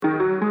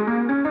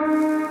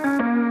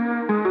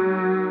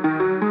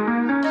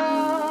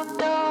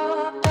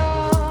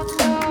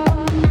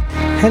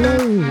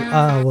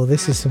Hello! Well,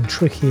 this is some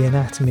tricky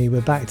anatomy.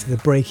 We're back to the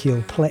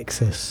brachial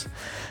plexus.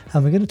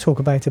 And we're going to talk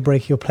about a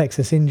brachial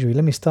plexus injury.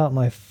 Let me start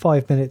my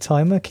 5-minute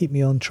timer, keep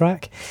me on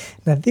track.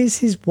 Now,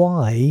 this is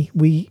why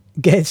we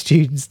get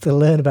students to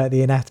learn about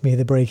the anatomy of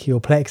the brachial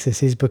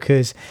plexus, is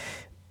because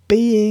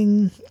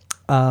being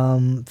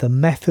the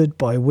method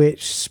by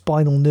which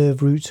spinal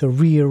nerve roots are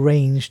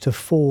rearranged to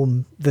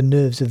form the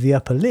nerves of the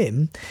upper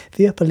limb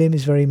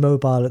is very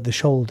mobile at the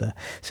shoulder.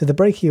 So the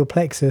brachial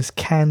plexus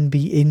can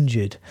be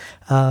injured.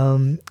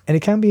 And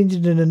it can be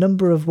injured in a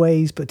number of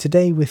ways, but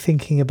today we're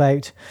thinking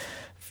about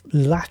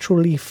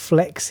laterally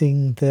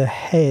flexing the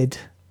head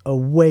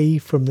away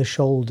from the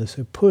shoulder,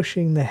 so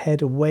pushing the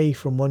head away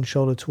from one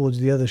shoulder towards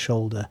the other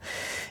shoulder.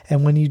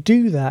 And when you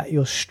do that,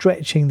 you're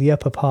stretching the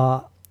upper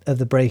part of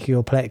the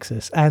brachial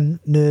plexus, and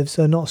nerves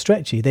are not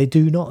stretchy. They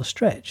do not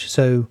stretch.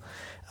 So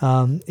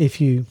if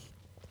you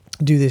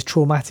do this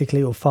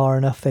traumatically or far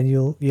enough, then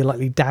you'll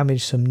likely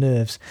damage some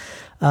nerves.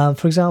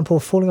 For example,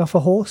 falling off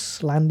a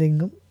horse,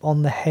 landing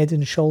on the head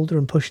and shoulder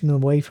and pushing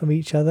them away from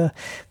each other.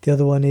 The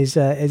other one is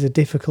a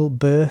difficult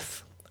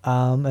birth,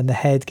 and the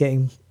head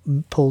getting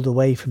pulled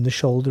away from the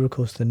shoulder. Of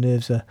course, the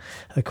nerves are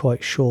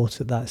quite short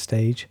at that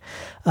stage.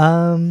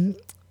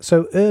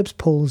 So Erb's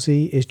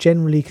palsy is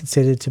generally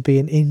considered to be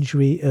an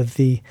injury of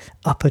the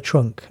upper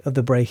trunk of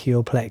the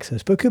brachial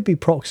plexus, but could be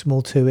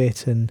proximal to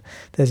it, and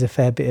there's a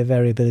fair bit of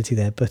variability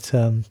there, but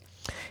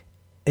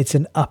it's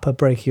an upper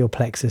brachial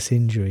plexus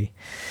injury.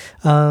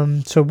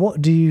 So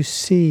what do you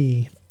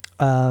see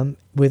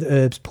with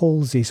Erb's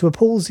palsy? So a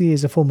palsy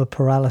is a form of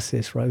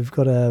paralysis, right? We've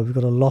got a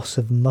loss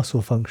of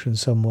muscle function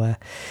somewhere,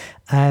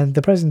 and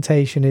the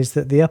presentation is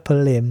that the upper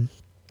limb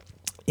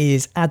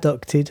is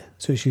adducted,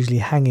 so it's usually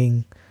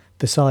hanging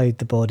beside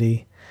the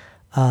body.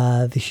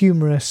 The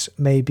humerus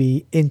may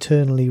be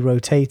internally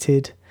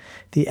rotated.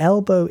 The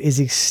elbow is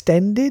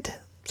extended,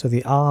 so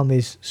the arm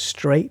is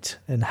straight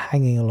and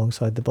hanging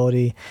alongside the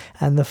body,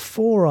 and the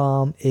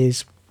forearm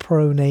is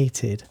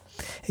pronated.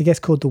 It gets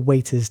called the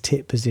waiter's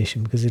tip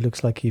position because it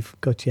looks like you've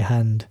got your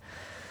hand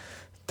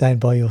down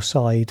by your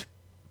side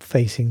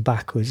facing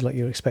backwards, like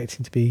you're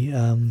expecting to be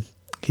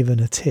given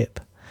a tip.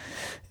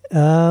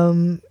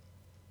 So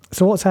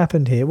what's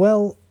happened here?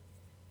 Well,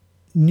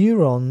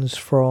 neurons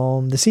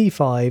from the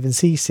C5 and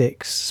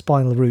C6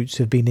 spinal roots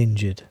have been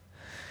injured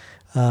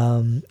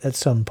at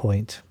some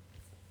point,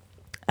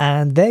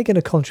 and they're going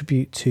to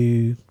contribute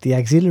to the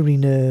axillary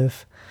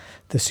nerve,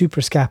 the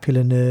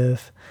suprascapular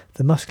nerve,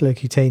 the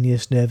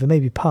musculocutaneous nerve, and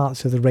maybe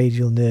parts of the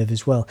radial nerve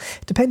as well.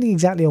 Depending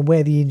exactly on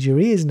where the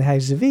injury is and how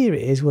severe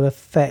it is will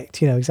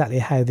affect, exactly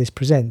how this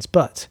presents.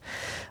 But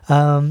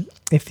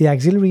if the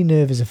axillary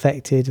nerve is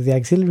affected, the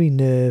axillary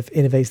nerve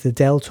innervates the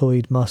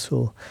deltoid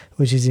muscle,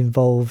 which is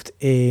involved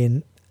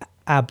in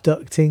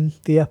abducting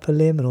the upper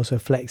limb and also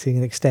flexing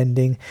and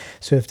extending.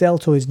 So if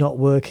deltoid's not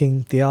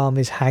working, the arm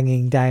is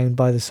hanging down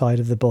by the side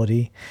of the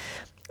body.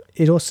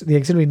 The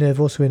axillary nerve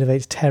also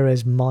innervates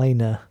teres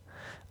minor.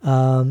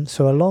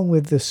 So along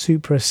with the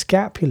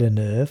suprascapular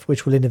nerve,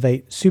 which will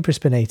innervate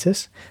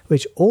supraspinatus,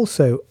 which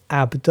also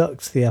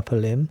abducts the upper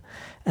limb,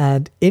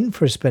 and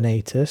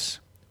infraspinatus,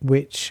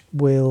 which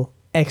will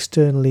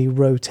externally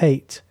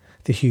rotate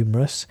the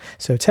humerus.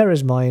 So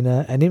teres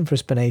minor and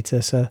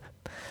infraspinatus are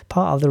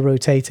part of the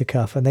rotator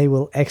cuff, and they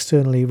will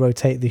externally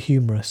rotate the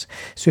humerus.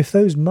 So if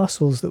those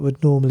muscles that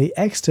would normally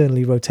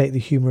externally rotate the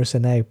humerus are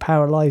now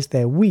paralyzed,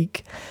 they're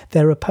weak,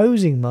 their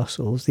opposing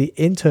muscles, the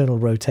internal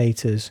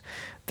rotators,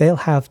 they'll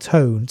have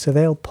tone, so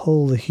they'll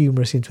pull the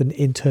humerus into an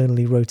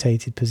internally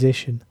rotated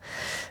position.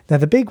 Now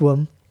the big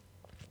one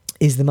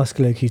is the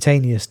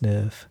musculocutaneous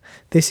nerve.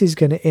 This is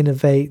going to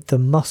innervate the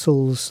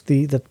muscles,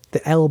 the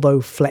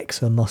elbow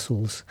flexor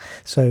muscles.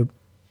 So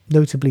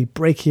notably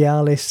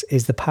brachialis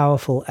is the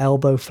powerful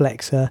elbow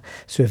flexor.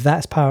 So if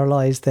that's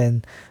paralyzed,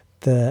 then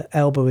the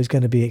elbow is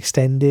going to be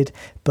extended,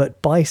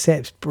 but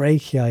biceps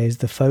brachii is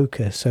the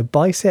focus. So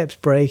biceps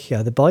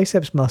brachii, the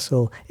biceps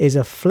muscle, is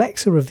a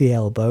flexor of the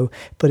elbow,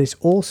 but it's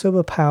also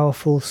a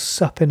powerful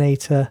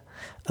supinator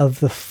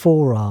of the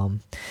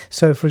forearm.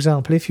 So for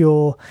example, if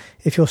you're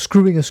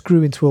screwing a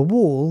screw into a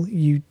wall,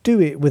 you do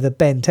it with a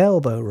bent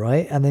elbow,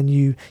 right? And then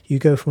you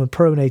go from a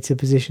pronated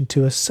position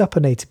to a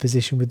supinated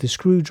position with the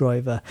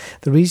screwdriver.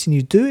 The reason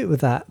you do it with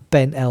that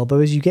bent elbow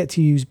is you get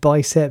to use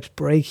biceps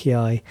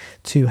brachii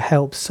to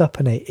help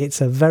supinate.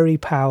 It's a very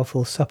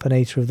powerful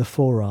supinator of the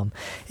forearm.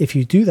 If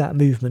you do that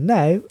movement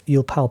now,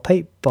 you'll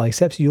palpate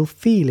biceps, you'll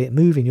feel it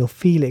moving, you'll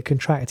feel it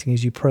contracting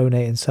as you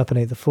pronate and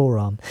supinate the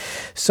forearm.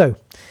 So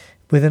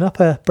with an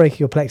upper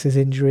brachial plexus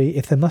injury,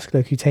 if the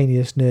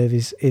musculocutaneous nerve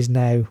is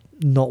now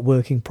not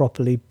working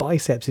properly,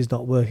 biceps is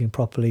not working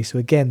properly. So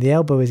again, the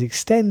elbow is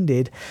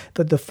extended,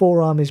 but the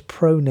forearm is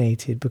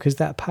pronated because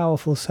that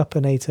powerful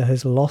supinator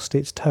has lost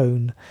its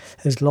tone,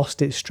 has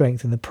lost its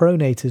strength, and the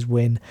pronators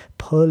win,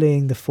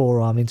 pulling the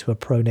forearm into a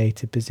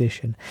pronated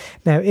position.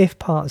 Now, if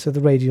parts of the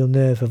radial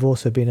nerve have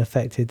also been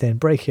affected, then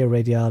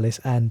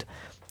brachioradialis and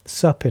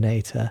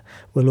supinator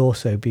will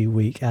also be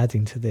weak,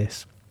 adding to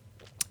this.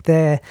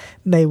 There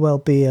may well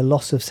be a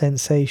loss of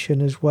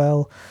sensation as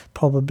well,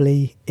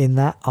 probably in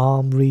that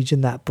arm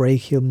region, that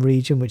brachial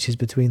region, which is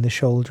between the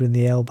shoulder and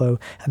the elbow,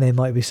 and there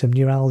might be some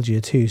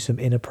neuralgia too, some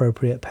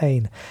inappropriate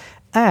pain.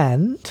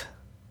 And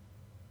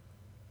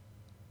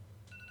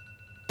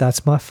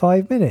that's my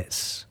 5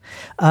 minutes.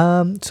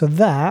 So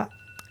that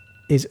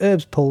is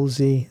Erb's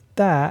palsy.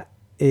 That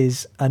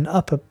is an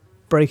upper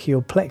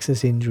brachial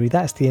plexus injury.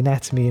 That's the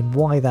anatomy and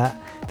why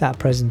that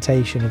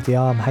presentation of the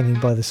arm hanging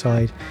by the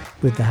side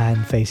with the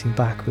hand facing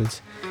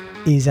backwards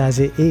is as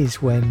it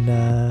is when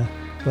the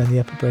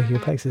upper brachial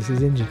plexus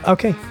is injured.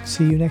 Okay,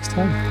 see you next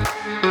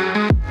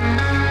time.